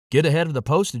Get ahead of the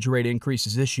postage rate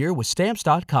increases this year with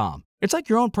Stamps.com. It's like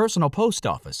your own personal post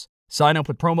office. Sign up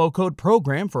with promo code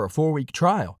PROGRAM for a 4-week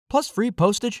trial, plus free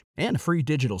postage and a free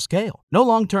digital scale. No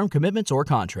long-term commitments or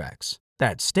contracts.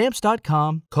 That's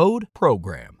Stamps.com, code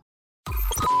PROGRAM.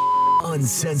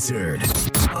 Uncensored,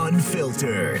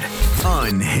 unfiltered,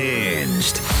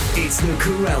 unhinged. It's the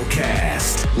Karel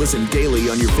Cast. Listen daily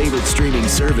on your favorite streaming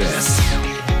service.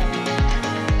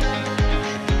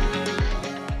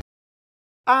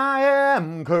 I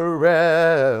am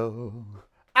Karel.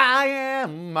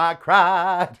 I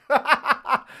cried.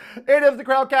 It is the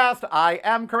Karel Cast. I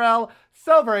am Karel.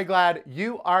 So very glad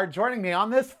you are joining me on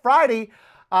this Friday.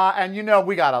 And you know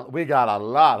we got a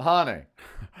lot, honey.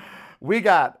 We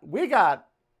got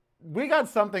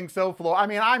something so floored. I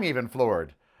mean, I'm even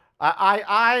floored.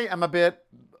 I am a bit.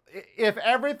 If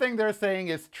everything they're saying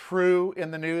is true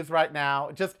in the news right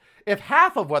now, just if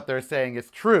half of what they're saying is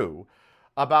true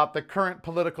about the current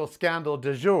political scandal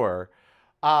du jour,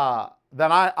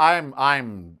 then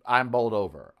I'm bowled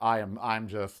over. I'm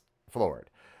just floored.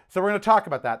 So we're going to talk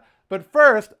about that. But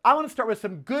first, I want to start with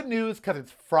some good news because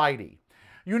it's Friday.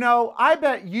 You know, I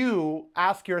bet you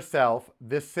ask yourself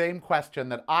this same question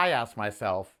that I ask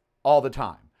myself all the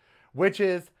time, which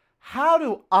is, how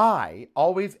do I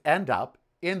always end up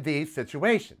in these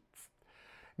situations?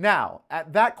 Now,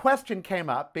 that question came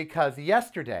up because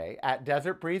yesterday at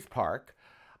Desert Breeze Park,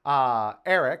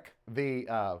 Eric,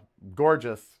 the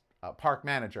gorgeous park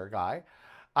manager guy,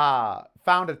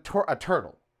 found a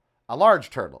turtle, a large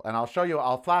turtle. And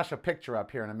I'll flash a picture up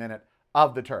here in a minute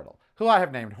of the turtle, who I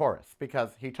have named Horace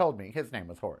because he told me his name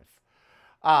was Horace.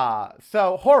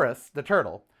 So Horace, the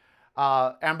turtle,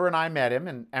 Ember and I met him,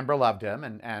 and Ember loved him,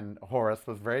 and Horace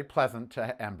was very pleasant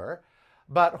to Ember.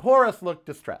 But Horace looked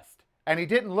distressed, and he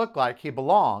didn't look like he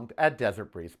belonged at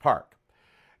Desert Breeze Park.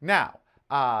 Now,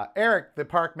 Eric, the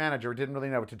park manager, didn't really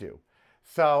know what to do.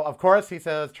 So, of course, he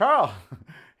says, Charles,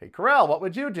 hey, Karel, what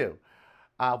would you do?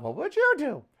 What would you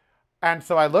do? And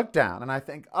so I look down and I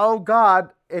think, oh,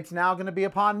 God, it's now going to be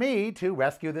upon me to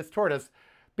rescue this tortoise.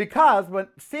 Because it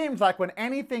seems like when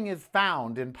anything is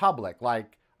found in public,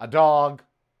 like a dog,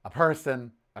 a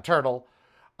person, a turtle,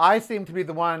 I seem to be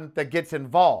the one that gets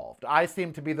involved. I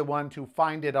seem to be the one to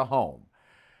find it a home.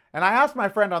 And I asked my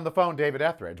friend on the phone, David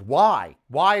Etheridge, why?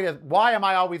 Why am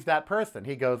I always that person?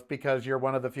 He goes, because you're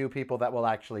one of the few people that will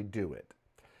actually do it.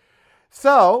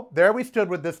 So there we stood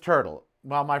with this turtle.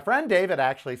 Well, my friend David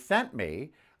actually sent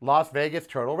me Las Vegas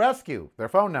Turtle Rescue, their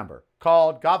phone number.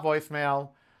 Called, got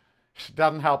voicemail.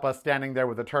 Doesn't help us standing there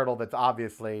with a turtle that's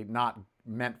obviously not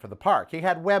meant for the park. He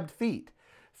had webbed feet.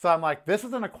 So I'm like, this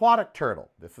is an aquatic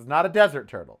turtle. This is not a desert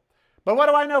turtle. But what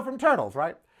do I know from turtles,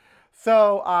 right?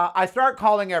 So I start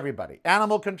calling everybody.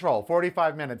 Animal control,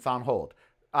 45 minutes on hold.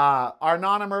 Our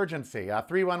non-emergency,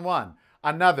 311,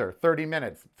 another 30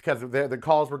 minutes because the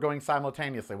calls were going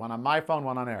simultaneously. One on my phone,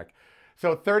 one on Eric.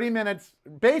 So 30 minutes,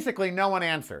 basically no one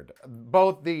answered.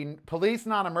 Both the police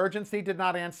non-emergency did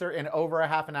not answer in over a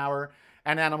half an hour,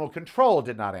 and animal control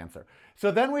did not answer.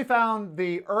 So then we found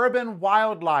the urban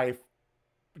wildlife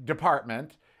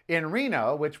department in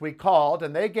Reno, which we called,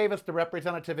 and they gave us the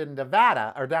representative in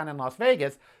Nevada, or down in Las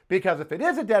Vegas, because if it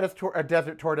is a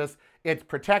desert tortoise, it's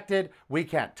protected. We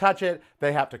can't touch it.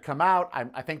 They have to come out.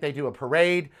 I think they do a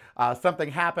parade.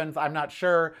 Something happens. I'm not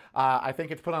sure. I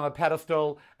think it's put on a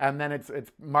pedestal, and then it's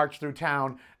marched through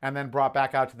town, and then brought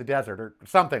back out to the desert, or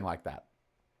something like that,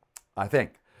 I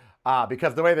think.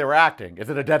 Because the way they were acting, is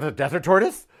it a desert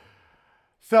tortoise?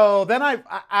 So then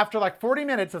after like 40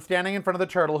 minutes of standing in front of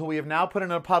the turtle, who we have now put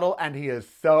in a puddle, and he is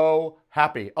so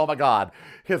happy. Oh my God.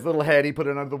 His little head, he put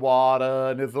it under the water,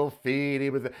 and his little feet,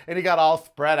 and he got all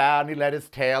spread out, and he let his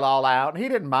tail all out, and he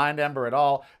didn't mind Ember at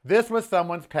all. This was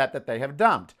someone's pet that they have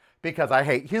dumped, because I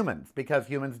hate humans, because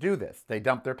humans do this. They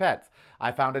dump their pets.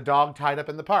 I found a dog tied up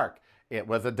in the park. It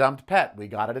was a dumped pet. We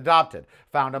got it adopted.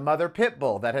 Found a mother pit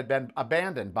bull that had been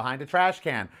abandoned behind a trash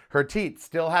can. Her teats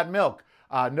still had milk.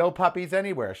 No puppies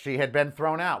anywhere. She had been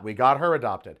thrown out. We got her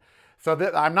adopted.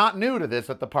 So I'm not new to this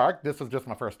at the park. This was just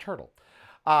my first turtle.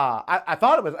 I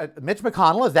thought it was Mitch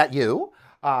McConnell. Is that you?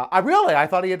 I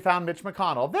thought he had found Mitch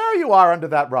McConnell. There you are under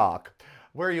that rock,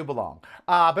 where you belong.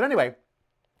 But anyway,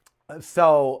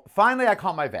 so finally I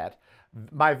call my vet.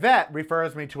 My vet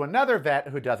refers me to another vet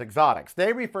who does exotics.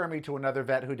 They refer me to another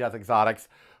vet who does exotics,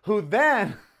 who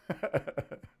then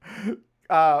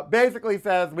basically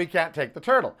says we can't take the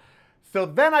turtle. So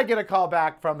then I get a call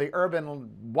back from the urban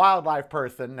wildlife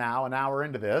person now, an hour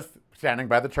into this, standing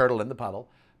by the turtle in the puddle.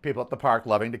 People at the park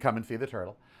loving to come and see the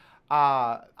turtle.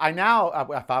 I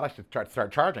thought I should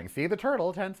start charging. See the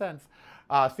turtle, 10 cents.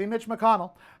 See Mitch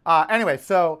McConnell. Anyway,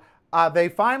 so they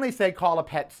finally say, call a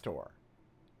pet store.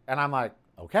 And I'm like,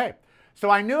 okay. So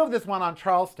I knew of this one on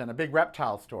Charleston, a big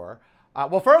reptile store.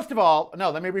 Well, first of all, no,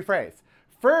 let me rephrase.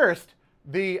 First,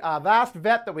 the last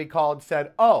vet that we called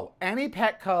said, oh, any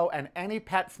Petco and any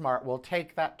PetSmart will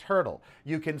take that turtle.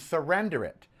 You can surrender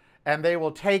it, and they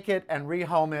will take it and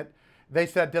rehome it. They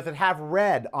said, does it have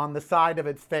red on the side of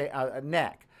its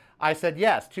neck? I said,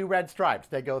 yes, 2 red stripes.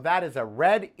 They go, that is a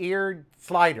red-eared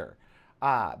slider.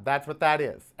 That's what that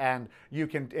is. And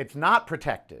it's not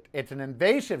protected. It's an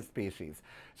invasive species.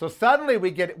 So suddenly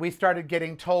we started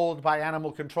getting told by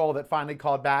animal control that finally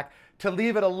called back to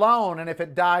leave it alone. And if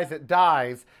it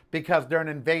dies because they're an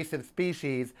invasive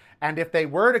species. And if they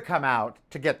were to come out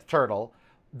to get the turtle,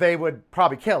 they would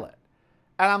probably kill it.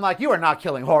 And I'm like, you are not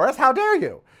killing Horace. How dare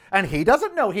you? And he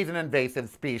doesn't know he's an invasive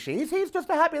species. He's just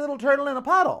a happy little turtle in a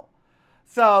puddle.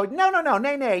 So no,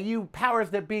 nay, you powers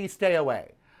that be, stay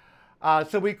away.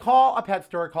 So we call a pet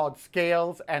store called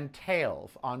Scales and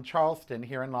Tails on Charleston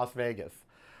here in Las Vegas.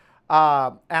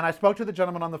 And I spoke to the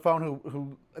gentleman on the phone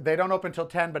who they don't open till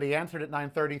 10, but he answered at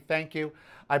 9:30. Thank you.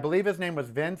 I believe his name was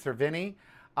Vince or Vinny.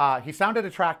 He sounded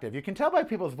attractive. You can tell by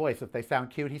people's voice if they sound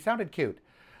cute. He sounded cute.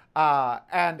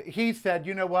 And he said,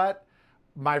 you know what?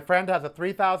 My friend has a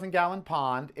 3,000-gallon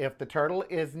pond. If the turtle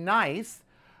is nice,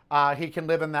 he can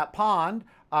live in that pond.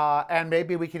 And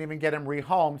maybe we can even get him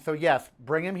rehomed. So yes,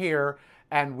 bring him here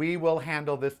and we will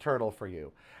handle this turtle for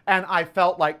you. And I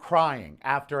felt like crying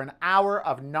after an hour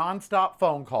of nonstop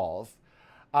phone calls.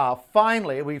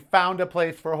 Finally, we found a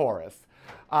place for Horace.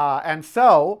 And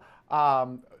so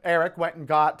Eric went and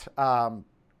got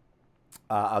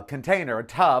a container, a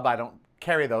tub. I don't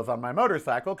carry those on my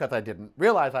motorcycle because I didn't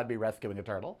realize I'd be rescuing a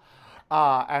turtle.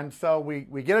 And so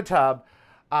we get a tub.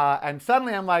 And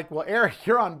suddenly I'm like, well, Eric,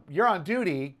 you're on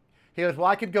duty. He goes, well,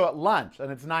 I could go at lunch,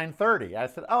 and it's 9:30. I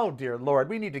said, oh, dear Lord,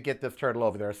 we need to get this turtle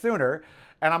over there sooner.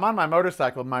 And I'm on my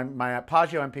motorcycle, my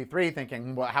Pagio MP3,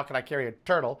 thinking, well, how can I carry a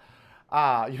turtle?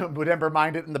 Would Ember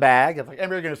mind it in the bag? It's like,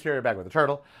 Ember, you're going to carry a bag with a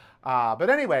turtle. But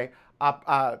anyway,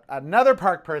 another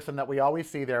park person that we always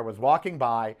see there was walking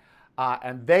by,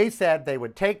 and they said they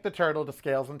would take the turtle to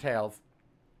Scales and Tails.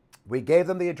 We gave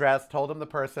them the address, told them the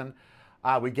person.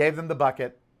 We gave them the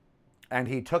bucket, and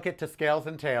he took it to Scales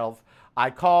and Tails. I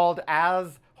called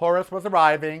as Horace was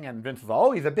arriving, and Vince was,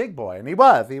 oh, he's a big boy. And he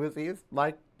was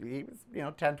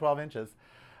 10, 12 inches.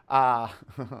 And,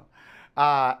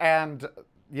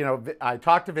 I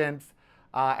talked to Vince,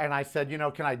 and I said,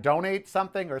 can I donate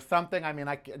something or something? I mean,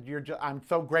 I'm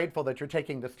so grateful that you're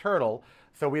taking this turtle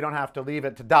so we don't have to leave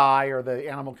it to die or the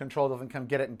animal control doesn't come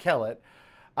get it and kill it.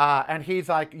 And he's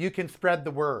like, you can spread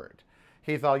the word.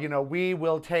 He's all, we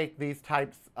will take these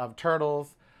types of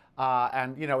turtles.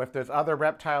 And, if there's other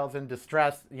reptiles in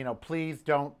distress, please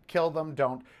don't kill them.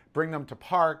 Don't bring them to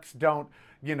parks. Don't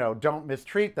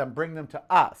mistreat them. Bring them to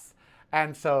us.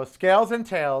 And so Scales and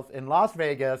Tails in Las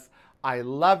Vegas, I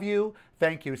love you.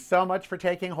 Thank you so much for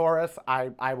taking Horace.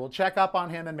 I will check up on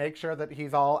him and make sure that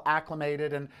he's all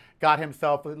acclimated and got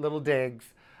himself little digs.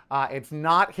 It's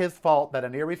not his fault that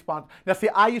an irresponsible... Now, see,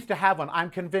 I used to have one. I'm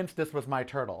convinced this was my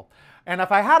turtle. And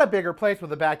if I had a bigger place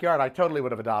with a backyard, I totally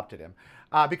would have adopted him.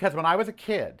 Because when I was a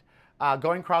kid,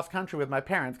 going cross-country with my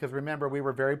parents, because remember, we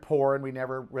were very poor and we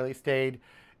never really stayed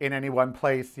in any one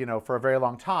place, for a very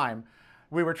long time.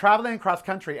 We were traveling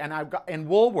cross-country, and I got in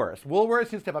Woolworths.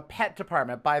 Woolworths used to have a pet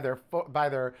department by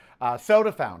their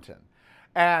soda fountain.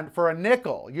 And for a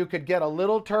nickel, you could get a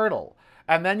little turtle.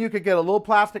 And then you could get a little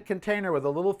plastic container with a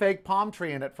little fake palm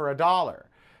tree in it for $1.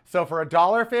 So for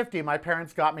 $1.50, my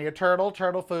parents got me a turtle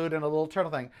food, and a little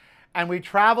turtle thing. And we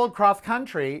traveled cross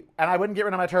country, and I wouldn't get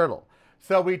rid of my turtle.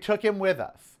 So we took him with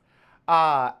us.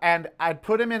 And I'd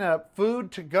put him in a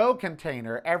food to go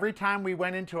container every time we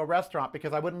went into a restaurant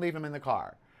because I wouldn't leave him in the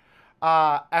car.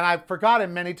 And I forgot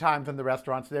him many times in the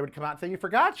restaurants. So they would come out and say, you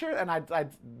forgot your... And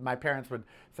my parents would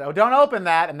say, oh, don't open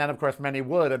that. And then, of course, many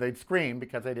would, and they'd scream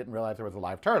because they didn't realize there was a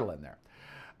live turtle in there.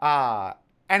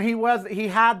 And he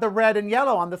had the red and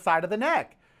yellow on the side of the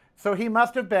neck. So he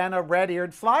must have been a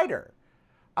red-eared slider.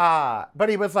 But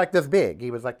he was like this big.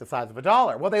 He was like the size of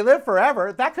 $1. Well, they live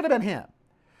forever. That could have been him.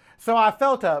 So I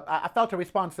felt a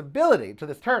responsibility to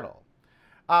this turtle.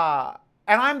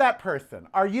 And I'm that person.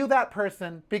 Are you that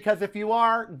person? Because if you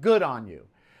are, good on you.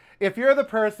 If you're the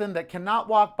person that cannot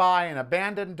walk by an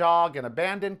abandoned dog, an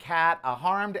abandoned cat, a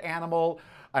harmed animal,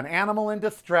 an animal in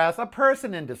distress, a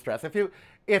person in distress,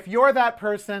 if you're that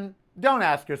person, don't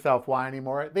ask yourself why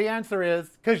anymore. The answer is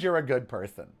because you're a good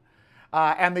person.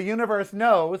 And the universe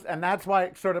knows, and that's why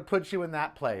it sort of puts you in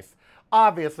that place.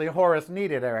 Obviously, Horace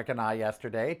needed Eric and I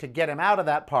yesterday to get him out of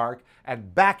that park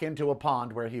and back into a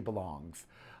pond where he belongs.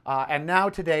 And now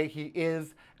today he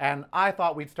is, and I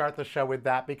thought we'd start the show with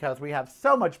that because we have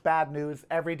so much bad news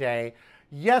every day.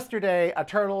 Yesterday, a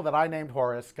turtle that I named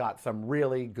Horace got some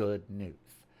really good news.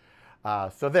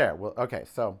 So there, well, okay,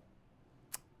 so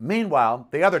meanwhile,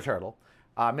 the other turtle,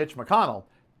 Mitch McConnell,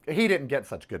 he didn't get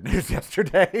such good news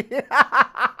yesterday.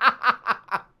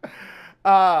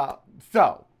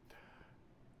 So,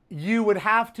 you would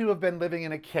have to have been living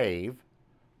in a cave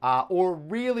or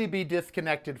really be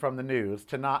disconnected from the news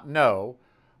to not know,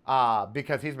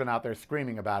 because he's been out there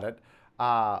screaming about it,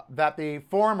 that the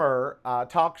former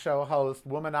talk show host,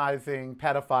 womanizing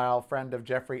pedophile, friend of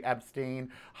Jeffrey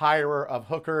Epstein, hirer of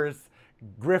hookers,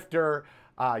 grifter,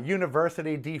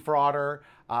 university defrauder,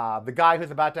 the guy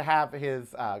who's about to have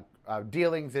his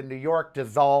dealings in New York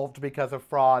dissolved because of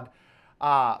fraud,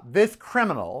 this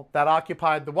criminal that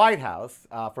occupied the White House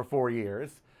for 4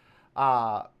 years,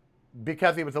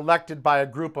 because he was elected by a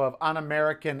group of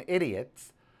un-American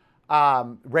idiots,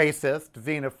 racists,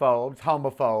 xenophobes,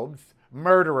 homophobes,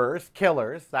 murderers,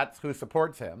 killers. That's who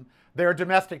supports him. They're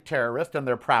domestic terrorists, and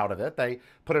they're proud of it. They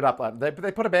put it up. They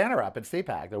put a banner up at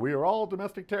CPAC that we are all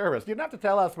domestic terrorists. You didn't have to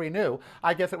tell us we knew.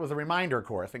 I guess it was a reminder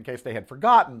course in case they had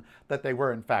forgotten that they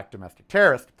were in fact domestic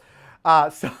terrorists.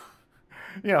 So,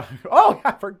 oh,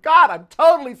 I forgot. I'm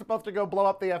totally supposed to go blow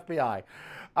up the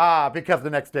FBI because the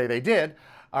next day they did,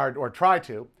 or tried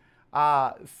to.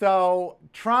 So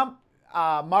Trump,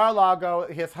 Mar-a-Lago,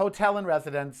 his hotel and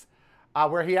residence,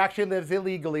 where he actually lives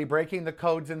illegally, breaking the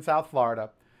codes in South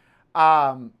Florida.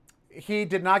 He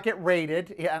did not get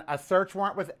raided. A search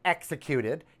warrant was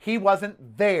executed. He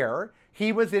wasn't there.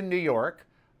 He was in New York.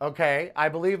 Okay, I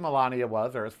believe Melania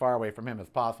was, or as far away from him as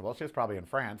possible. She was probably in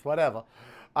France, whatever.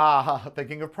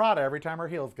 Thinking of Prada every time her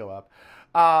heels go up.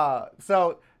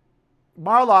 So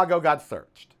Mar-a-Lago got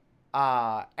searched.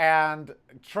 And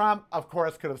Trump, of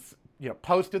course, could have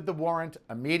posted the warrant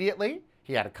immediately.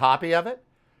 He had a copy of it.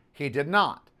 He did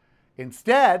not.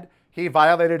 Instead, he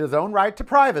violated his own right to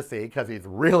privacy, because he's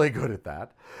really good at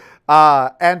that.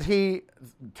 And he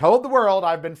told the world,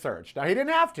 I've been searched. Now, he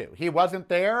didn't have to. He wasn't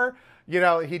there.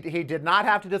 He did not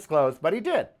have to disclose, but he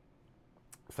did.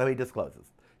 So he discloses,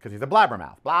 because he's a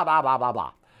blabbermouth. Blah, blah, blah,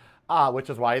 blah, blah. Which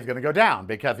is why he's going to go down,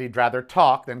 because he'd rather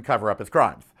talk than cover up his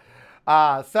crimes.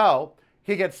 So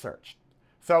he gets searched.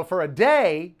 So for a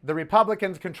day, the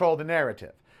Republicans control the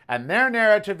narrative. And their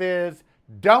narrative is,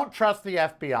 don't trust the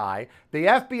FBI. The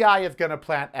FBI is going to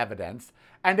plant evidence.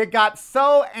 And it got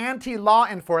so anti-law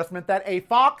enforcement that a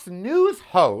Fox News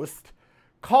host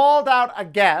called out a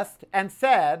guest and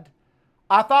said,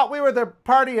 I thought we were the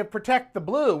party of Protect the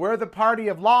Blue. We're the party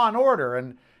of law and order.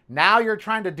 And now you're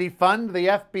trying to defund the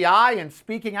FBI and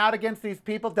speaking out against these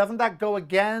people. Doesn't that go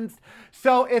against?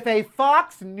 So if a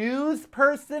Fox News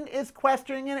person is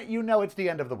questioning it, it's the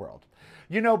end of the world.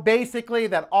 Basically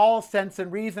that all sense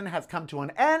and reason has come to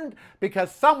an end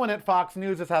because someone at Fox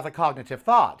News has a cognitive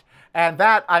thought. And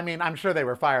that, I'm sure they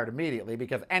were fired immediately,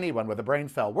 because anyone with a brain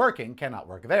cell working cannot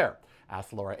work there.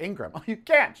 Ask Laura Ingraham. Oh, you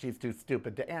can't. She's too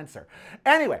stupid to answer.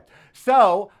 Anyway,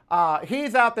 so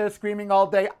he's out there screaming all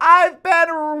day, I've been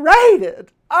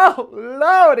raided. Oh,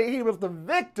 Lordy, he was the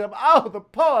victim. Oh, the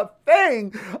poor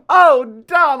thing. Oh,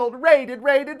 Donald, raided,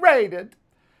 raided, raided.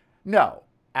 No.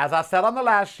 As I said on the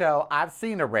last show, I've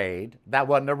seen a raid. That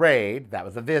wasn't a raid. That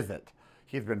was a visit.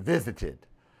 He's been visited.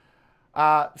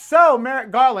 So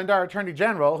Merrick Garland, our Attorney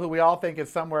General, who we all think is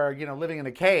somewhere, living in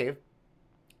a cave,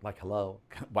 like, hello,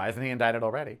 why isn't he indicted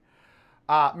already?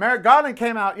 Merrick Garland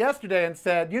came out yesterday and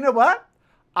said, you know what?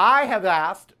 I have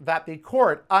asked that the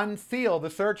court unseal the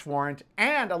search warrant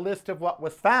and a list of what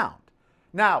was found.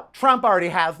 Now, Trump already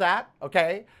has that,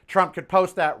 okay? Trump could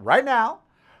post that right now.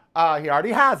 He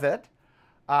already has it.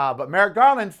 But Merrick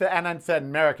Garland said, and then said,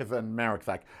 Merrick's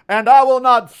like, and I will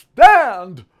not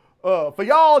stand for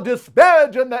y'all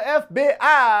disparaging the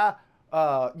FBI.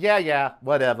 Yeah,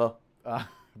 whatever.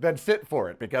 Then sit for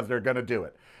it, because they're going to do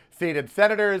it. Seated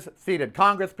senators, seated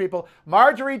congresspeople.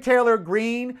 Marjorie Taylor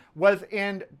Greene was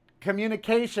in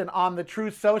communication on the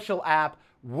True Social app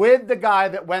with the guy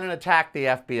that went and attacked the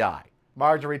FBI.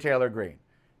 Marjorie Taylor Greene.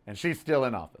 And she's still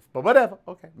in office. But whatever.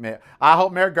 Okay. I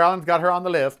hope Merrick Garland's got her on the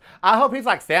list. I hope he's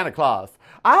like Santa Claus.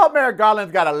 I hope Merrick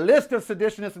Garland's got a list of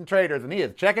seditionists and traitors, and he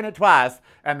is checking it twice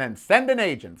and then sending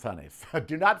agents, honey. So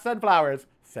do not send flowers.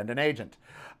 Send an agent.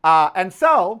 And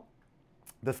so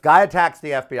this guy attacks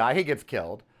the FBI. He gets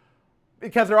killed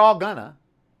because they're all gonna.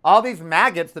 All these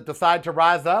maggots that decide to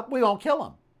rise up, we won't kill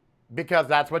them, because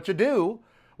that's what you do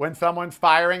when someone's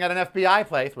firing at an FBI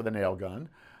place with a nail gun.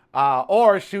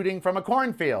 Or shooting from a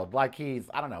cornfield, like he's,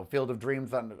 Field of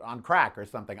Dreams on crack or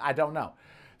something. I don't know.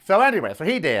 So anyway, so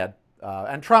he did.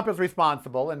 And Trump is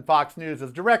responsible, and Fox News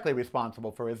is directly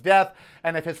responsible for his death.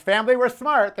 And if his family were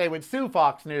smart, they would sue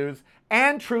Fox News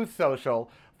and Truth Social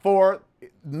for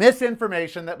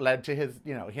misinformation that led to his,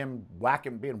 him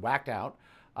being whacked out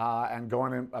and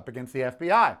going up against the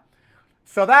FBI.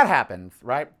 So that happens,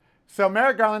 right? So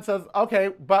Merrick Garland says,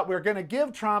 okay, but we're going to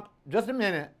give Trump just a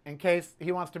minute in case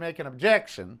he wants to make an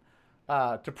objection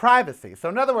to privacy. So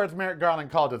in other words, Merrick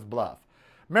Garland called his bluff.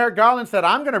 Merrick Garland said,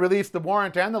 I'm going to release the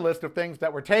warrant and the list of things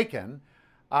that were taken,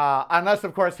 unless,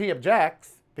 of course, he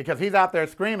objects, because he's out there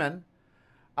screaming.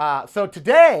 So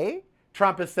today,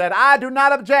 Trump has said, I do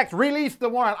not object. Release the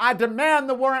warrant. I demand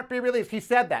the warrant be released. He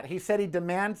said that. He said he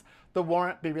demands the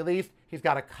warrant be released. He's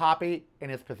got a copy in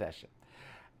his possession.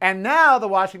 And now the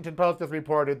Washington Post has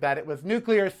reported that it was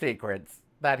nuclear secrets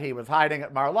that he was hiding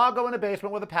at Mar-a-Lago in a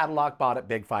basement with a padlock bought at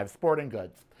Big Five Sporting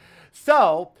Goods.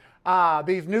 So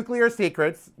these nuclear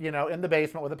secrets, in the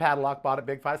basement with a padlock bought at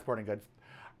Big Five Sporting Goods,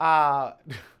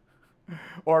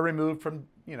 or removed from,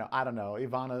 I don't know,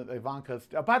 Ivanka's.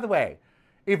 Oh, by the way,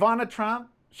 Ivana Trump,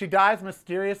 she dies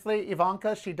mysteriously.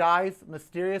 Ivanka, she dies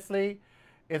mysteriously.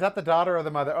 Is that the daughter or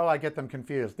the mother? Oh, I get them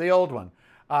confused. The old one.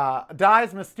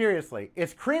 Dies mysteriously.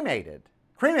 Is cremated,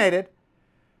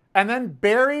 and then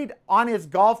buried on his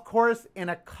golf course in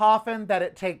a coffin that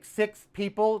it takes 6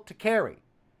 people to carry.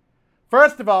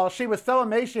 First of all, she was so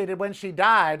emaciated when she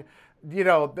died,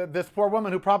 this poor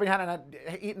woman who probably hadn't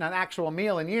eaten an actual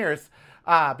meal in years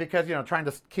because, trying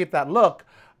to keep that look,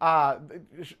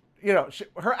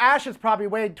 her ashes probably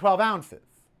weighed 12 ounces.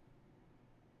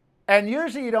 And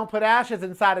usually you don't put ashes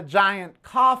inside a giant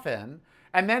coffin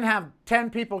and then have 10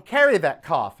 people carry that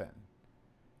coffin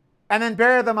and then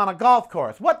bury them on a golf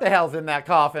course. What the hell's in that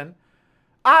coffin?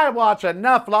 I watch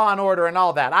enough Law and Order and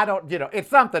all that. I don't, it's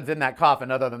something's in that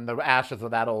coffin other than the ashes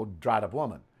of that old dried up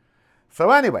woman.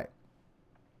 So anyway,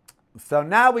 so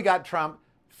now we got Trump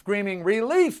screaming,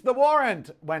 release the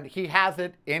warrant, when he has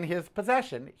it in his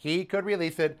possession. He could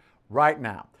release it right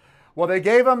now. Well, they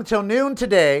gave him till noon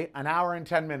today, an hour and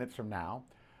 10 minutes from now,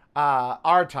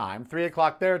 our time, 3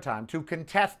 o'clock their time, to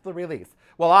contest the release.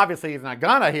 Well, obviously he's not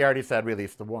gonna. He already said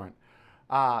release the warrant.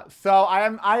 So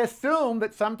I assume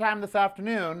that sometime this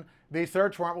afternoon, the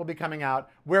search warrant will be coming out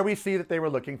where we see that they were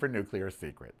looking for nuclear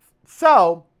secrets.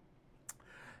 So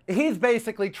he's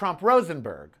basically Trump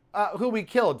Rosenberg, who we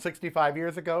killed 65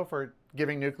 years ago for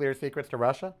giving nuclear secrets to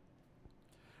Russia.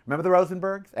 Remember the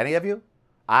Rosenbergs? Any of you?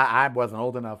 I wasn't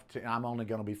old enough to, I'm only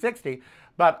going to be 60,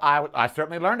 but I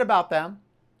certainly learned about them.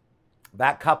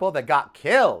 That couple that got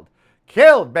killed,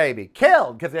 baby,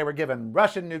 killed, because they were given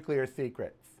Russian nuclear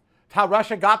secrets. It's how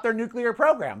Russia got their nuclear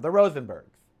program, the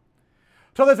Rosenbergs.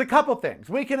 So there's a couple things.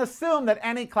 We can assume that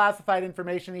any classified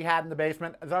information he had in the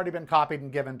basement has already been copied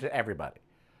and given to everybody.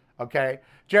 Okay?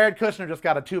 Jared Kushner just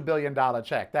got a $2 billion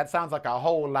check. That sounds like a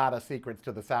whole lot of secrets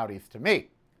to the Saudis to me.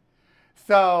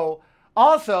 So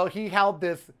also, he held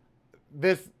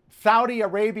this Saudi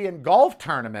Arabian golf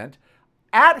tournament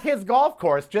at his golf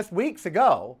course just weeks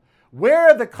ago,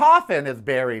 where the coffin is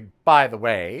buried, by the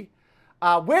way,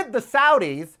 with the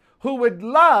Saudis, who would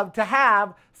love to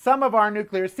have some of our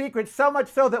nuclear secrets, so much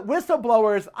so that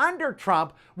whistleblowers under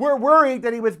Trump were worried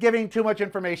that he was giving too much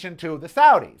information to the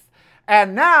Saudis.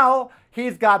 And now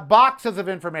he's got boxes of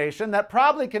information that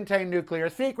probably contain nuclear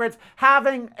secrets,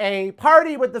 having a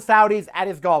party with the Saudis at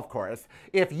his golf course.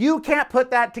 If you can't put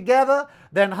that together,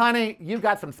 then honey, you've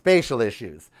got some spatial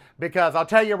issues. Because I'll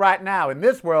tell you right now, in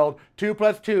this world, 2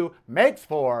 + 2 makes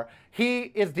 4.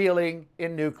 He is dealing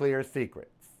in nuclear secrets.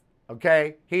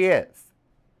 Okay? He is.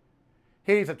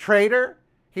 He's a traitor.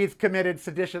 He's committed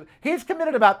sedition. He's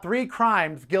committed about 3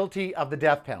 crimes guilty of the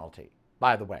death penalty,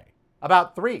 by the way.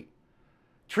 About 3.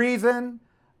 Treason,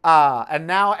 and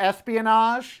now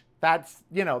espionage. That's,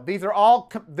 these are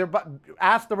all,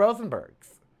 ask the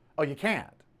Rosenbergs. Oh, you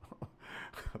can't.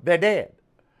 They're dead.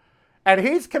 And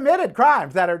he's committed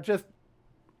crimes that are just,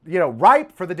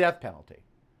 ripe for the death penalty.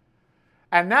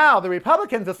 And now the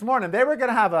Republicans this morning, they were going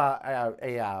to have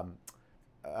a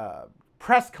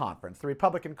press conference, the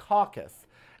Republican caucus,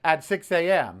 at 6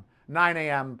 a.m., 9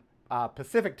 a.m.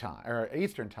 Pacific time, or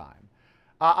Eastern time,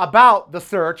 about the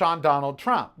search on Donald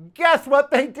Trump. Guess what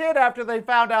they did after they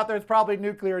found out there's probably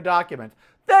nuclear documents?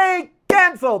 They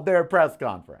canceled their press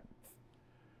conference.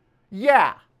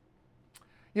 Yeah.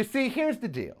 You see, here's the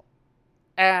deal.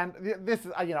 And this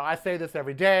is, I say this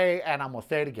every day, and I'm going to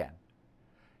say it again.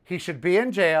 He should be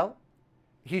in jail.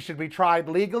 He should be tried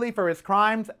legally for his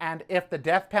crimes, and if the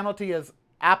death penalty is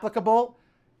applicable,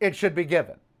 it should be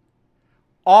given.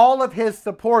 All of his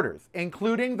supporters,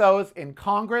 including those in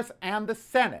Congress and the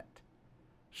Senate,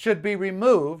 should be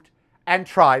removed and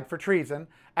tried for treason,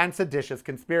 and seditious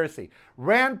conspiracy.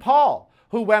 Rand Paul,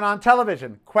 who went on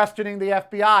television questioning the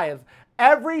FBI, as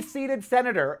every seated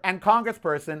senator and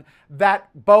congressperson that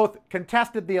both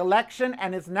contested the election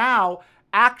and is now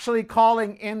actually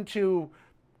calling into,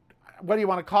 what do you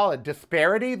want to call it,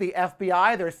 disparity, the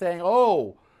FBI. They're saying,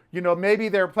 oh, maybe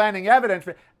they're planting evidence.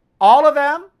 All of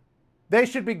them, they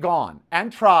should be gone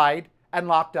and tried and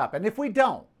locked up. And if we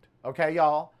don't, okay,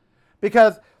 y'all,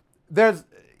 because there's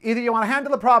either you want to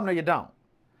handle the problem or you don't.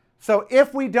 So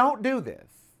if we don't do this,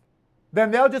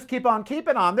 then they'll just keep on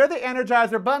keeping on. They're the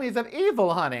Energizer bunnies of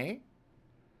evil, honey.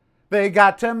 They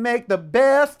got to make the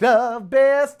best of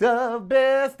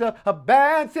a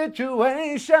bad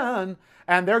situation.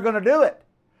 And they're going to do it.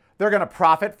 They're going to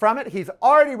profit from it. He's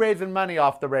already raising money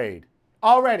off the raid.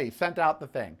 Already sent out the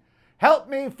thing. Help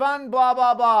me fund blah,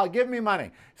 blah, blah. Give me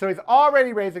money. So he's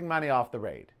already raising money off the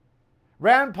raid.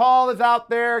 Rand Paul is out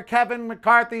there. Kevin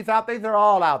McCarthy's out there. They're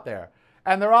all out there.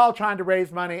 And they're all trying to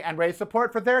raise money and raise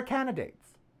support for their candidates.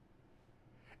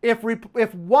 If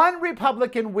one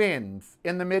Republican wins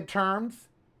in the midterms,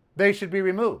 they should be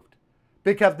removed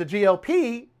because the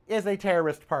GOP is a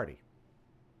terrorist party.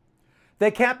 They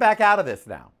can't back out of this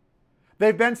now.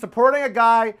 They've been supporting a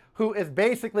guy who is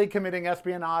basically committing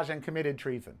espionage and committed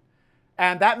treason.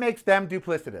 And that makes them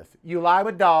duplicitous. You lie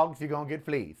with dogs, you're going to get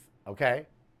fleas, okay?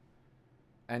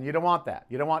 And you don't want that.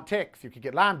 You don't want ticks. You could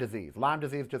get Lyme disease. Lyme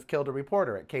disease just killed a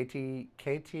reporter at KTVU,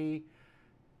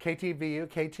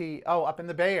 up in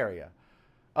the Bay Area.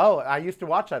 Oh, I used to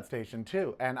watch that station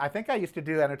too. And I think I used to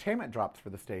do entertainment drops for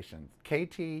the station.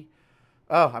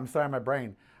 I'm sorry, my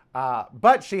brain.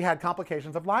 But she had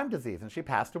complications of Lyme disease and she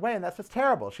passed away, and that's just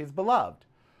terrible. She's beloved.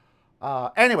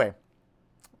 Anyway,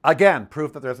 again,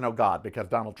 proof that there's no God, because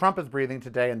Donald Trump is breathing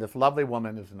today and this lovely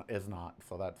woman is not.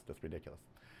 So that's just ridiculous.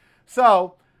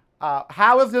 So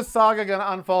how is this saga going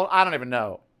to unfold? I don't even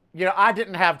know. I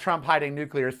didn't have Trump hiding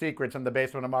nuclear secrets in the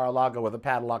basement of Mar-a-Lago with a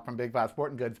padlock from Big Five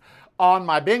Sporting Goods on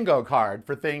my bingo card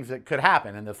for things that could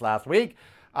happen in this last week.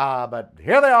 But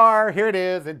here they are. Here it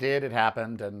is. It did. It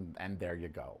happened. And there you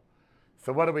go.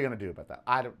 So what are we going to do about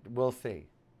that? We'll see.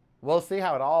 We'll see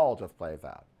how it all just plays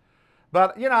out.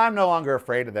 But, I'm no longer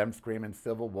afraid of them screaming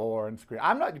Civil War and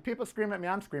people scream at me,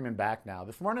 I'm screaming back now.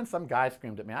 This morning, some guy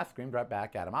screamed at me. I screamed right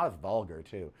back at him. I was vulgar,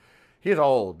 too. He's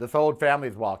old. This old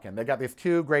family's walking. They got these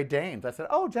 2 Great Danes. I said,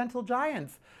 oh, gentle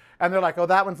giants. And they're like, oh,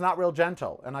 that one's not real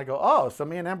gentle. And I go, oh, so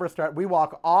me and Ember we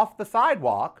walk off the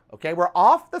sidewalk. Okay, we're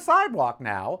off the sidewalk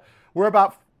now. We're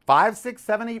about 5, 6,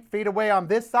 7, 8 feet away on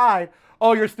this side.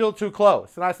 Oh, you're still too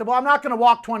close. And I said, well, I'm not going to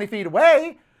walk 20 feet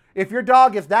away if your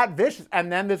dog is that vicious.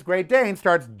 And then this Great Dane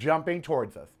starts jumping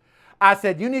towards us. I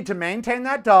said, you need to maintain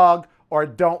that dog or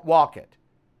don't walk it.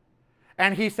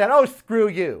 And he said, oh, screw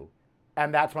you.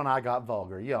 And that's when I got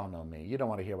vulgar. You all know me. You don't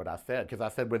want to hear what I said, because I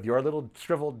said, with your little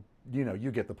shriveled,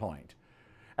 you get the point.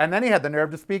 And then he had the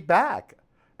nerve to speak back.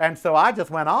 And so I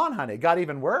just went on, honey. It got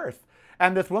even worse.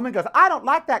 And this woman goes, I don't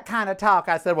like that kind of talk.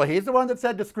 I said, well, he's the one that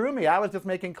said to screw me. I was just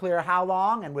making clear how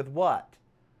long and with what.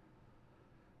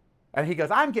 And he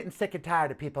goes, I'm getting sick and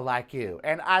tired of people like you.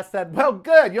 And I said, well,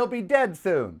 good. You'll be dead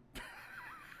soon.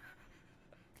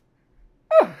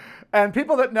 And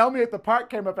people that know me at the park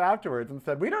came up afterwards and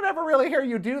said, we don't ever really hear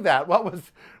you do that. What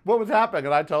was happening?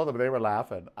 And I told them, they were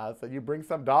laughing. I said, you bring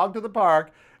some dog to the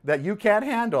park that you can't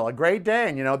handle, a Great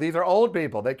Dane. These are old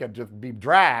people. They can just be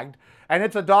dragged. And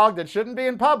it's a dog that shouldn't be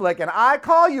in public. And I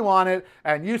call you on it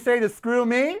and you say to screw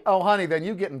me, oh, honey, then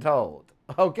you getting told.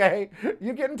 Okay?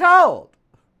 You getting told.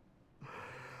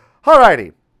 All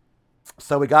righty.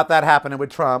 So we got that happening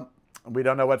with Trump. We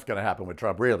don't know what's going to happen with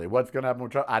Trump, really. What's going to happen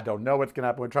with Trump? I don't know what's going to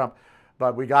happen with Trump,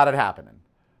 but we got it happening.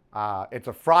 It's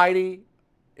a Friday.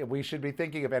 We should be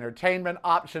thinking of entertainment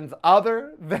options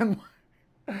other than...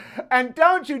 And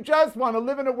don't you just want to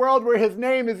live in a world where his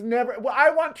name is never... Well, I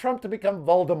want Trump to become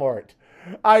Voldemort.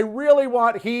 I really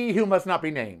want he who must not be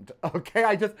named. Okay?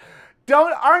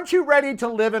 Aren't you ready to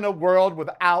live in a world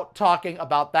without talking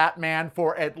about that man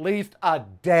for at least a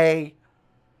day?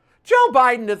 Joe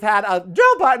Biden has had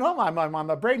I'm on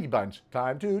the Brady Bunch.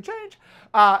 Time to change.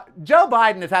 Joe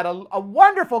Biden has had a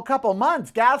wonderful couple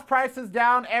months. Gas prices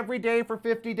down every day for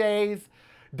 50 days,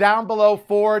 down below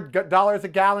 $4 a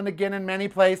gallon again in many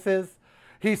places.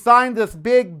 He signed this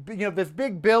big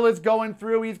bill is going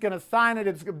through. He's going to sign it.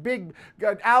 It's a big,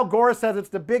 Al Gore says it's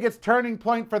the biggest turning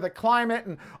point for the climate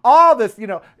and all this,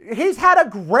 He's had a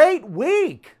great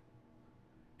week.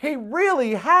 He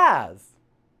really has.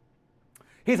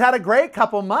 He's had a great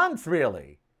couple months,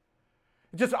 really.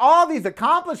 Just all these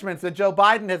accomplishments that Joe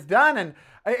Biden has done, and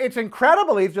it's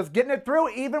incredible. He's just getting it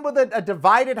through. Even with a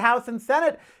divided House and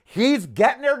Senate, he's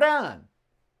getting it done.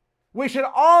 We should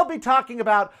all be talking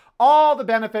about all the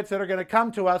benefits that are going to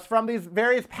come to us from these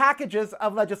various packages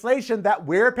of legislation that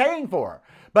we're paying for.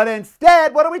 But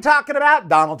instead, what are we talking about?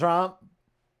 Donald Trump.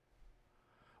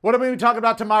 What are we talking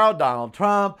about tomorrow? Donald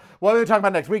Trump. What are we talking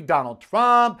about next week? Donald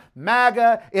Trump.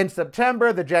 MAGA. In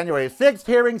September, the January 6th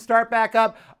hearings start back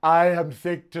up. I am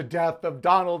sick to death of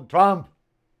Donald Trump.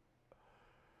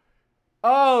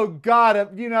 Oh, God.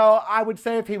 I would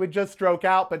say if he would just stroke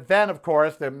out, but then, of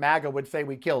course, the MAGA would say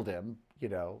we killed him,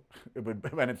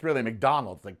 when it's really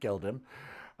McDonald's that killed him.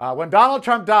 When Donald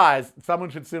Trump dies, someone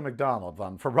should sue McDonald's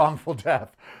for wrongful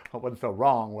death. It wasn't so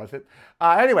wrong, was it?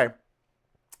 Anyway,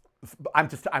 I'm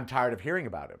tired of hearing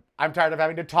about him. I'm tired of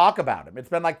having to talk about him. It's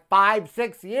been like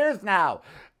 5-6 years now.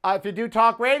 If you do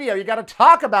talk radio, you got to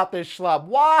talk about this schlub.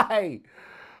 Why?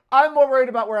 I'm more worried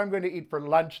about where I'm going to eat for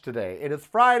lunch today. It is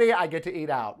Friday. I get to eat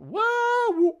out. Woo,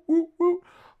 woo, woo, woo.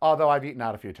 Although I've eaten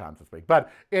out a few times this week.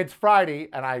 But it's Friday,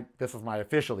 and this is my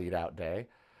official eat out day.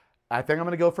 I think I'm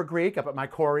going to go for Greek up at my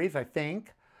Corey's, I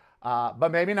think. But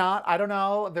maybe not. I don't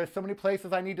know. There's so many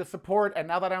places I need to support. And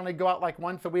now that I only go out like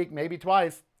once a week, maybe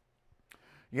twice,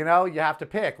 you have to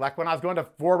pick. Like when I was going to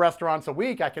 4 restaurants a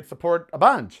week, I could support a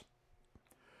bunch.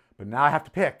 But now I have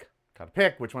to pick. Got to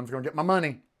pick which one's going to get my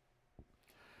money.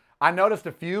 I noticed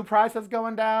a few prices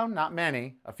going down. Not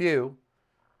many. A few.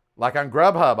 Like on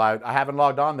Grubhub, I haven't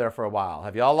logged on there for a while.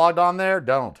 Have y'all logged on there?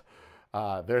 Don't.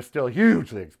 They're still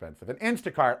hugely expensive. And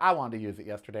Instacart, I wanted to use it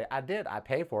yesterday. I did. I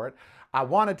pay for it. I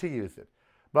wanted to use it.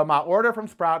 But my order from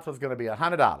Sprouts was going to be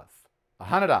 $100.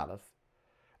 $100.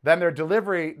 Then their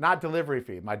not delivery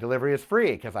fee. My delivery is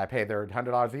free because I pay their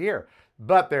 $100 a year.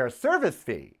 But their service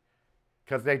fee,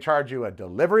 because they charge you a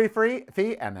delivery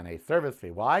fee and then a service fee.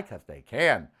 Why? Because they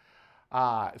can.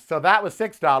 So that was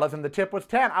 $6 and the tip was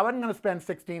 $10. I wasn't going to spend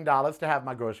 $16 to have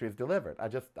my groceries delivered.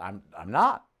 I'm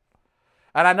not.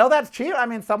 And I know that's cheap. I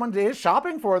mean, someone is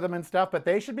shopping for them and stuff, but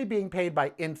they should be being paid by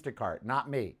Instacart, not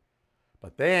me.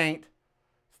 But they ain't.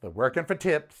 So they're working for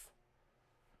tips.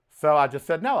 So I just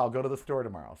said, no, I'll go to the store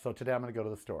tomorrow. So today I'm going to go to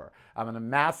the store. I'm going to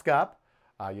mask up.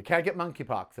 You can't get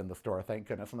monkeypox in the store, thank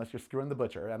goodness, unless you're screwing the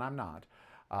butcher, and I'm not.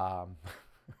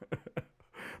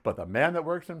 But the man that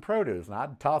works in produce, and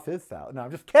I'd toss his salad. No,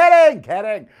 I'm just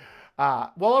kidding.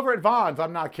 Well, over at Vaughn's,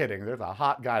 I'm not kidding. There's a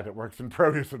hot guy that works in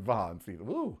produce at Vaughn's.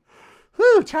 Woo,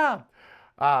 child.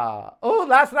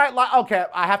 Last night, okay,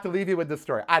 I have to leave you with this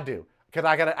story. I do, because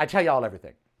I tell y'all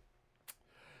everything.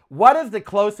 What is the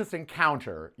closest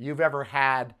encounter you've ever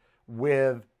had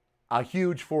with a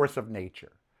huge force of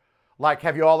nature? Like,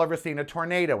 have you all ever seen a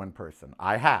tornado in person?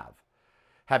 I have.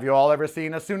 Have you all ever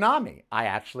seen a tsunami? I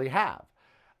actually have.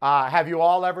 Have you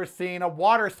all ever seen a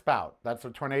water spout? That's a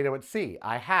tornado at sea.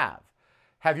 I have.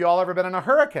 Have you all ever been in a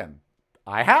hurricane?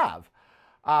 I have.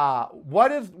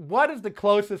 What is the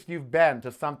closest you've been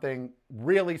to something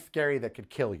really scary that could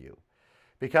kill you?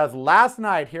 Because last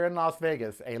night here in Las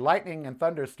Vegas, a lightning and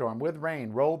thunderstorm with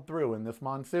rain rolled through in this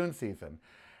monsoon season.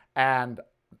 And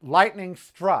lightning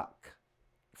struck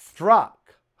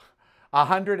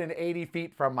 180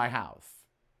 feet from my house.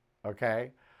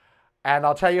 Okay? And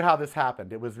I'll tell you how this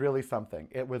happened. It was really something.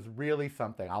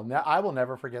 I will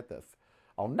never forget this.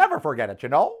 I'll never forget it,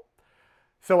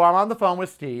 So I'm on the phone with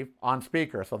Steve on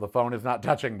speaker, so the phone is not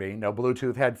touching me. No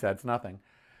Bluetooth headsets, nothing.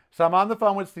 So I'm on the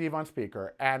phone with Steve on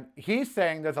speaker, and he's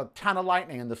saying there's a ton of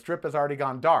lightning and the strip has already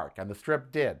gone dark, and the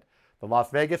strip did. The Las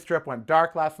Vegas strip went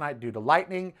dark last night due to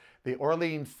lightning. The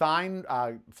Orleans sign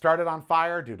started on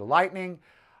fire due to lightning.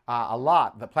 A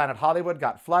lot. The Planet Hollywood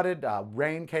got flooded.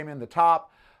 Rain came in the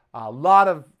top. A lot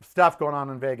of stuff going on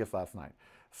in Vegas last night.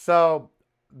 So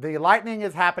the lightning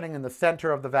is happening in the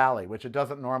center of the valley, which it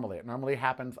doesn't normally. It normally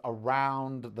happens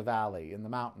around the valley, in the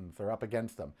mountains or up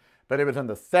against them. But it was in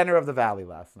the center of the valley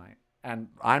last night. And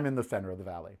I'm in the center of the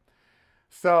valley.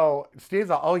 So Steve's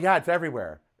like, oh yeah, it's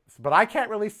everywhere. But I can't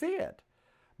really see it.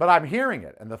 But I'm hearing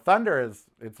it. And the thunder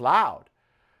it's loud.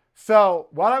 So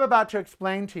what I'm about to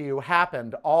explain to you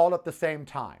happened all at the same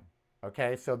time.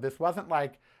 Okay, so this wasn't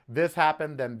like this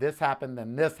happened, then this happened,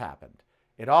 then this happened.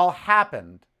 It all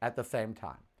happened at the same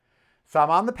time. So I'm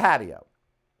on the patio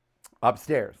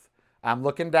upstairs. I'm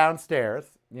looking downstairs,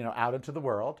 out into the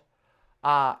world.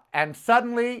 And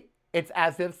suddenly it's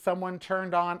as if someone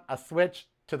turned on a switch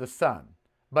to the sun,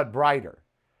 but brighter.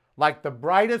 Like the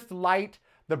brightest light,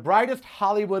 the brightest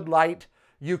Hollywood light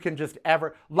you can just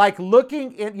ever, like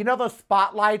looking in, those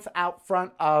spotlights out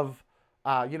front of,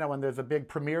 when there's a big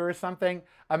premiere or something.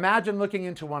 Imagine looking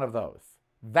into one of those,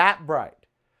 that bright.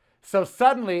 So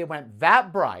suddenly it went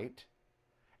that bright,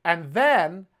 and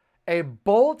then a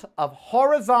bolt of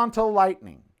horizontal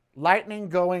lightning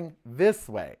going this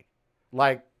way,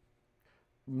 like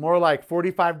more like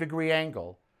 45-degree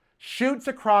angle, shoots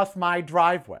across my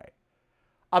driveway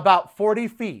about 40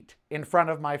 feet in front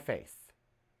of my face.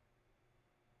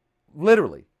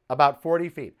 Literally, about 40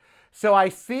 feet. So I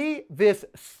see this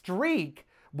streak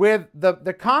with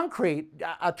the concrete,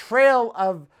 a trail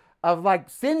of like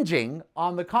singeing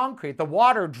on the concrete, the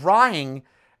water drying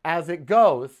as it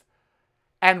goes.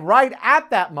 And right at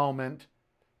that moment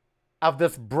of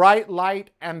this bright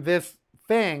light and this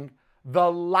thing,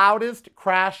 the loudest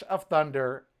crash of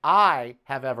thunder I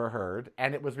have ever heard,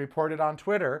 and it was reported on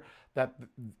Twitter that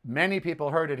many people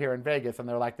heard it here in Vegas, and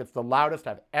they're like, it's the loudest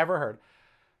I've ever heard.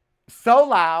 So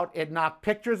loud, it knocked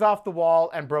pictures off the wall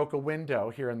and broke a window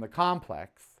here in the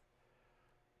complex.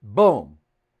 Boom.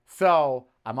 So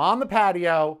I'm on the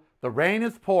patio, the rain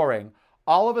is pouring.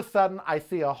 All of a sudden, I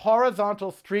see a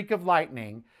horizontal streak of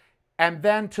lightning, and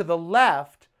then to the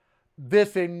left,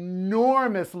 this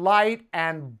enormous light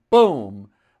and boom,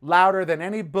 louder than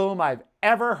any boom I've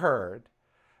ever heard.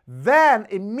 Then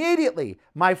immediately,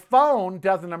 my phone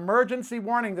does an emergency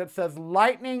warning that says,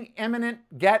 lightning imminent,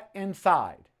 get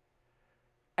inside.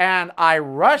 And I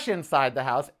rush inside the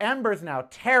house. Ember's now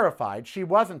terrified. She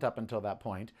wasn't up until that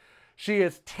point. She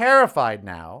is terrified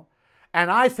now.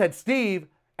 And I said, Steve,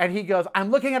 and he goes,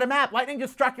 I'm looking at a map. Lightning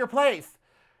just struck your place.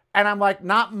 And I'm like,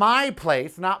 not my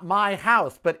place, not my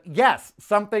house. But yes,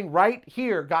 something right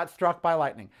here got struck by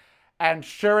lightning. And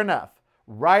sure enough,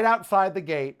 right outside the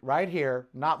gate, right here,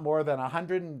 not more than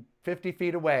 150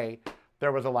 feet away,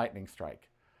 there was a lightning strike.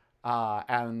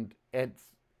 And it's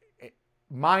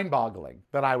mind-boggling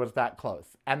that I was that close.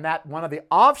 And that one of the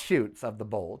offshoots of the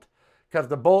bolt, because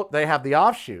the bolt, they have the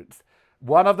offshoots,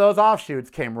 one of those offshoots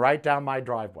came right down my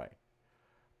driveway.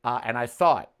 And I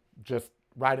saw it just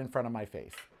right in front of my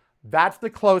face. That's the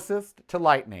closest to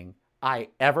lightning I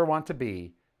ever want to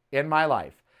be in my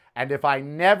life. And if I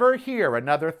never hear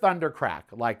another thunder crack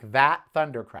like that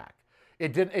thunder crack,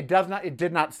 it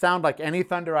did not sound like any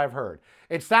thunder I've heard.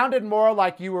 It sounded more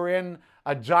like you were in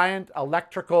a giant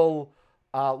electrical,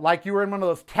 like you were in one of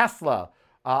those Tesla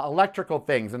electrical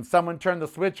things and someone turned the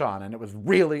switch on and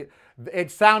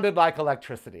it sounded like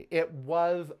electricity. It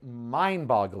was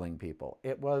mind-boggling, people.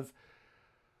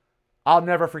 I'll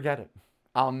never forget it.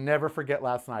 I'll never forget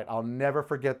last night. I'll never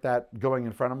forget that going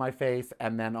in front of my face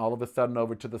and then all of a sudden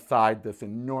over to the side, this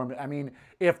enormous, I mean,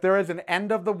 if there is an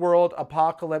end of the world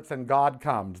apocalypse and God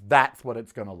comes, that's what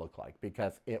it's going to look like,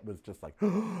 because it was just like,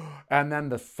 and then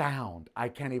the sound, I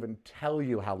can't even tell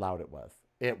you how loud it was.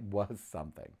 It was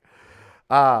something.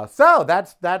 So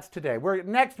that's today.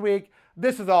 Next week,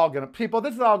 this is all going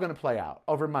to play out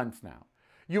over months now.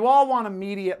 You all want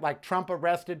immediate, like Trump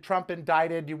arrested, Trump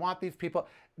indicted. You want these people.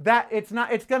 It's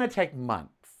going to take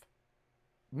months.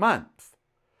 Months.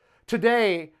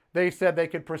 Today, they said they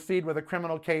could proceed with a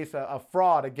criminal case of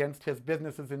fraud against his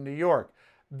businesses in New York.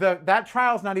 That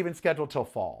trial's not even scheduled till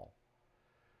fall.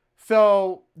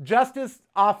 So justice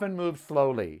often moves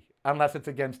slowly, unless it's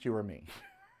against you or me.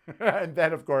 And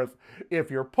then, of course, if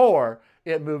you're poor,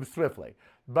 it moves swiftly.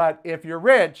 But if you're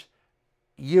rich,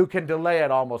 you can delay it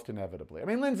almost inevitably. I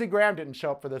mean, Lindsey Graham didn't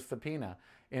show up for this subpoena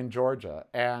in Georgia.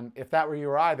 And if that were you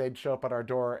or I, they'd show up at our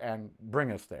door and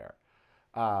bring us there.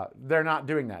 They're not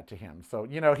doing that to him. So,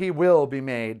 he will be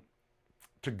made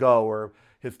to go, or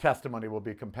his testimony will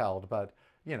be compelled. But,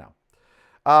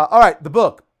 all right, the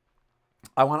book.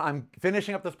 I'm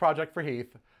finishing up this project for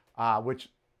Heath, which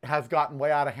has gotten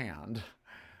way out of hand.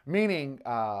 Meaning,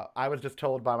 I was just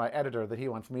told by my editor that he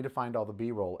wants me to find all the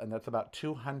B-roll, and that's about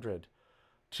 200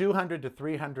 to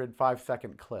 300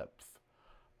 5-second clips.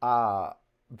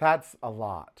 That's a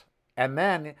lot. And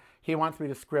then he wants me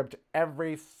to script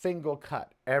every single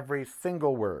cut, every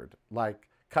single word, like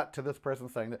cut to this person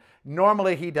saying that.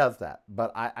 Normally he does that,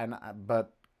 but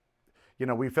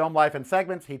we film life in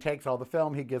segments. He takes all the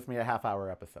film. He gives me a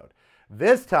half-hour episode.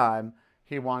 This time,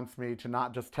 he wants me to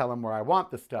not just tell him where I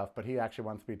want the stuff, but he actually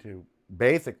wants me to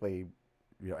basically,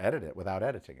 edit it without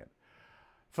editing it.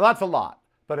 So that's a lot.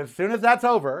 But as soon as that's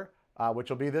over, which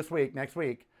will be next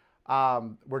week,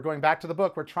 we're going back to the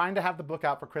book. We're trying to have the book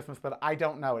out for Christmas, but I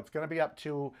don't know. It's going to be up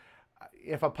to,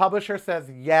 if a publisher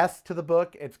says yes to the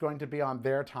book, it's going to be on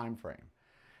their time frame.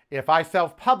 If I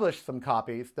self-publish some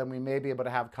copies, then we may be able to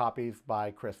have copies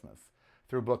by Christmas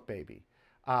through BookBaby.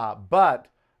 But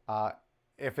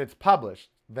if it's published,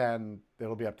 then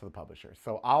it'll be up to the publisher.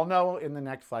 So I'll know in the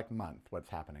next month what's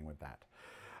happening with that.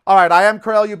 All right, I am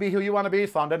Karel. You be who you want to be.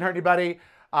 Song doesn't hurt anybody.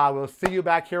 We'll see you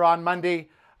back here on Monday.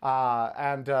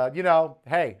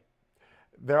 Hey,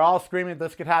 they're all screaming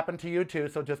this could happen to you too.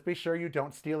 So just be sure you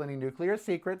don't steal any nuclear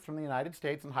secrets from the United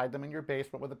States and hide them in your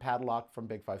basement with a padlock from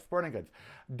Big Five Sporting Goods.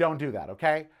 Don't do that,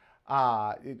 okay?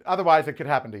 Otherwise, it could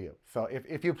happen to you. So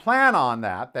if you plan on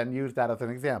that, then use that as an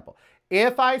example.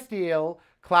 If I steal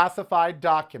classified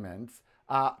documents,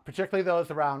 particularly those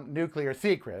around nuclear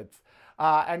secrets,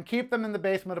 and keep them in the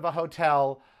basement of a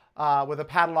hotel with a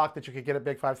padlock that you could get at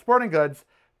Big Five Sporting Goods,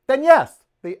 then yes,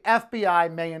 the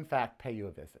FBI may in fact pay you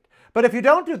a visit. But if you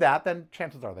don't do that, then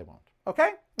chances are they won't.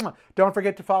 Okay? Don't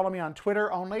forget to follow me on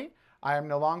Twitter only. I am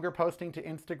no longer posting to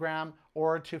Instagram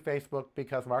or to Facebook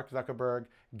because Mark Zuckerberg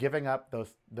giving up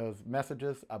those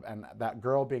messages and that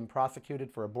girl being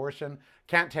prosecuted for abortion.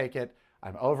 Can't take it.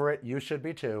 I'm over it. You should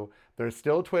be too. There's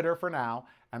still Twitter for now,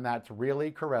 and that's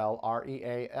Really Karel,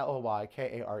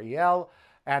 ReaLyKarel.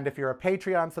 And if you're a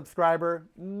Patreon subscriber,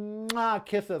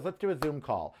 kisses. Let's do a Zoom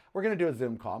call. We're going to do a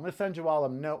Zoom call. I'm going to send you all a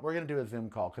note. We're going to do a Zoom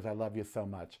call because I love you so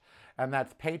much. And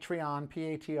that's Patreon,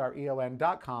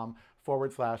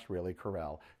 patreon.com/Really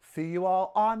Karel. See you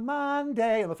all on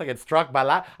Monday. It looks like it's struck by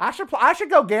lightning. I should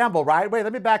go gamble, right? Wait,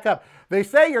 let me back up. They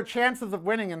say your chances of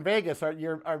winning in Vegas are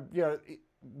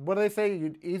what do they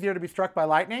say? Easier to be struck by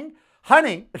lightning?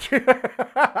 Honey,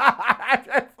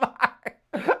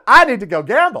 I need to go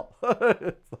gamble.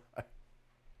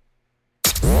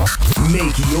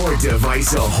 Make your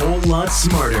device a whole lot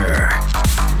smarter.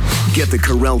 Get the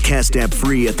Karel Cast app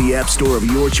free at the App Store of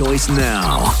your choice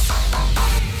now.